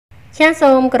ចាស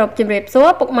សូមគោរពជំរាបសួរ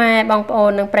ពុកម៉ែបងប្អូ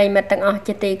ននិងប្រិយមិត្តទាំងអស់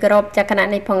ជាទីគោរពចាគណៈ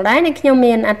នេះផងដែរនឹងខ្ញុំ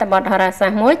មានអត្ថបទហោរាសា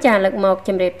ស្ត្រមួយចាលើកមក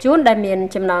ជំរាបជូនដែលមាន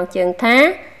ចំណងជើងថា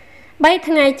3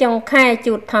ថ្ងៃចុងខែ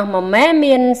ជូតថោះម៉មែ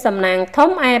មានសំណាងធំ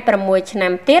ឯ6ឆ្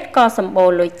នាំទៀតក៏សម្បូរ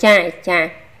លុយចាយចា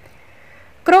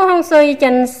គ្រូហុងស៊ុយ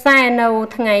ចិនសែនៅ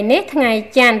ថ្ងៃនេះថ្ងៃ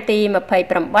ច័ន្ទទី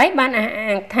28បានអះ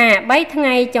អាងថា3ថ្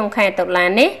ងៃចុងខែតុលា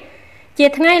នេះជា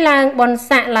ថ្ងៃឡើងបុណ្យ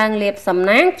ស័ក្តិឡើងលៀបសំ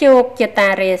ណាងជោគជតា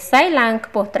រាសីឡើង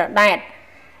ខ្ពស់ត្រដែត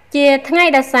ជាថ្ងៃ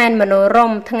ដ៏សែនមនោរ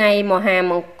ម្យថ្ងៃមហា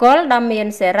មង្គលដ៏មាន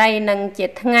សេរីនិងជា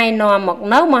ថ្ងៃនាំមក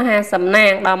នៅមហាសំណា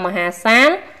ងដ៏មហាសាល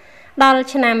ដល់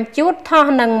ឆ្នាំជូតថោះ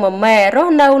និងមមែរ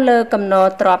ស់នៅលើគំនរ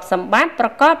ទ្រព្យសម្បត្តិប្រ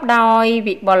កបដោយ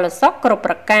វិបុលសុខគ្រប់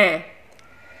ប្រការ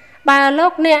បើលោ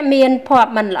កអ្នកមានភ័ព្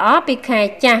វមិនល្អពីខែ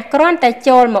ចាស់គ្រាន់តែ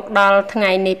ចូលមកដល់ថ្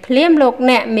ងៃនេះភ្លាមលោក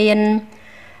អ្នកមាន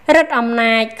រិទ្ធអំ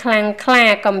ណាចខ្លាំងក្លា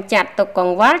កំចាត់ទុកក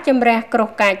ង្វល់ជំរះគ្រោះ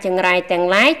កាចចង្រៃទាំង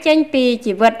ឡាយចេញពី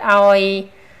ជីវិតឲ្យ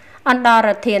អន្តរ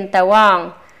ធានទៅវង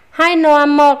ហើយនាំ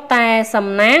មកតែសំ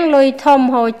ណាងលុយធំ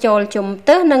ហូរចូលជំ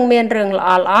ទឹះនិងមានរឿងល្អ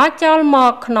ៗចូលម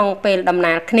កក្នុងពេលដំ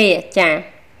ណើរគ្នាចា៎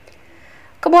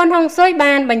ក្បួនហុងស៊ុយ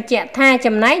បានបញ្ជាក់ថា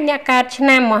ចំណែកអ្នកកើតឆ្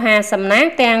នាំមហាសំណាង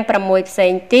ទាំង6ផ្សេ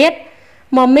ងទៀត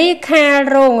មកមីខាល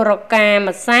រោងរកា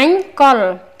ម្សាញ់កុល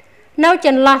នៅច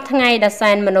ន្លោះថ្ងៃដ៏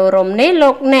សែនមនោរម្យនេះលោ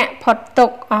កអ្នកផុតទុ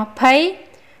កអស់ភ័យ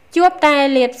ជួបតែ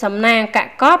លៀបសំណាងកា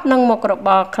ក់កបនិងមុខរប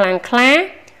រខ្លាំងក្លា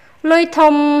លុយ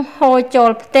ធំហូរចូ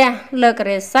លផ្ទះលើក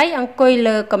រាសីអង្គុយ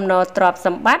លើគំនរទ្រព្យស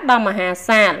ម្បត្តិដ៏មហា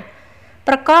សាល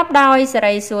ប្រកបដោយសិ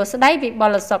រីសួស្តីវិបុ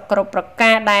លសុខគ្រប់ប្រ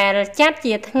ការដែលចាត់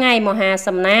ជាថ្ងៃមហា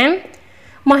សំណាង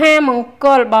មហាមង្គ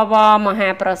លបវរមហា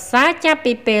ប្រសើរចាប់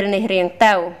ពីពេលនេះរៀង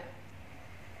ទៅ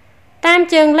តាម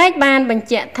ជើងលេខបានបញ្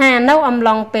ជាក់ថានៅអំ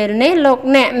ឡុងពេលនេះលោក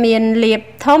អ្នកមានលៀប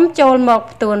ធំចូលមក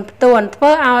ផ្ទួនធ្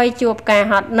វើឲ្យជួបការ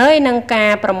ហត់នឿយនិងកា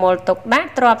រប្រមូលទុកដាក់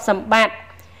ទ្រព្យសម្បត្តិ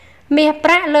មាសប្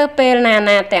រាក់លើពេល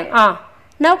ណាទាំងអស់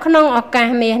នៅក្នុងឱកាស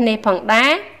មាសនេះផងដែ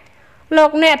រលោ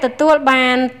កអ្នកទទួលបា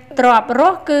នទ្រព្យរ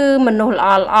ស់គឺមនុស្ស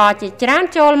ល្អជាច្រើន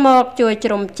ចូលមកជួយជ្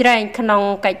រោមជ្រែងក្នុង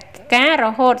កិច្ចការរ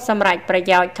ហូតសម្រេចប្រ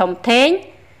យោជន៍ធំធេង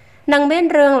និងមាន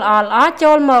រឿងល្អ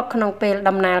ចូលមកក្នុងពេល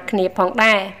ដំណើរគ្នាផង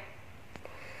ដែរ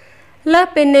លើស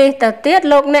ពីនេះទៅទៀត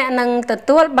លោកអ្នកនឹងទ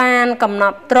ទួលបានកំណ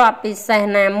ប់ទ្រព្យពិសេស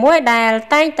ណាមួយដែល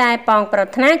តែងតែប៉ងប្រា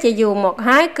ថ្នាជាយូរមក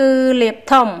ហើយគឺលៀប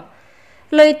ធំ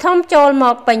លុយធំចូលម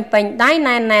កពេញដៃ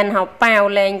ណែនហៅប៉ាវ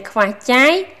លែងខ្វះចា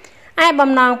យឯបំ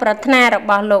ណងប្រាថ្នារ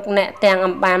បស់លោកអ្នកទាំងអ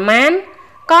ម្បានមាន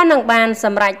ក៏នឹងបានស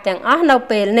ម្រេចទាំងអស់នៅ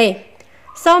ពេលនេះ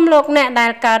សូមលោកអ្នកដែ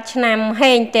លកើតឆ្នាំ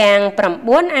ហេងទាំង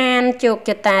9អានជោគ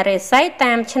ជតារាសី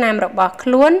តាមឆ្នាំរបស់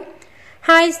ខ្លួន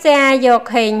ហើយស្រាយក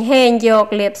ហេងយក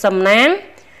លៀបសំណាង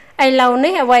ឥឡូវ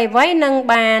នេះអ្វីនឹង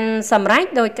បានសម្រេច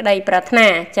ដោយក្តីប្រាថ្នា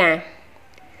ចា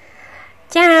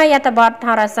ហើយអត្ថបទ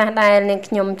ហោរាសាស្ត្រដែលនាង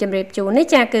ខ្ញុំជម្រាបជូននេះ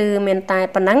ចាគឺមានតែ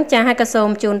ប៉ុណ្ណឹងចាហើយក៏សូម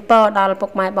ជូនពរដល់ពុ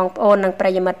កម៉ែបងប្អូននិងប្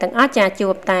រិយមិត្តទាំងអស់ចាជួ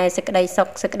បតែសេចក្តីសុខ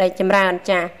សេចក្តីចម្រើន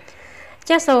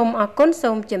ចាសូមអរគុណ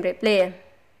សូមជម្រាបលា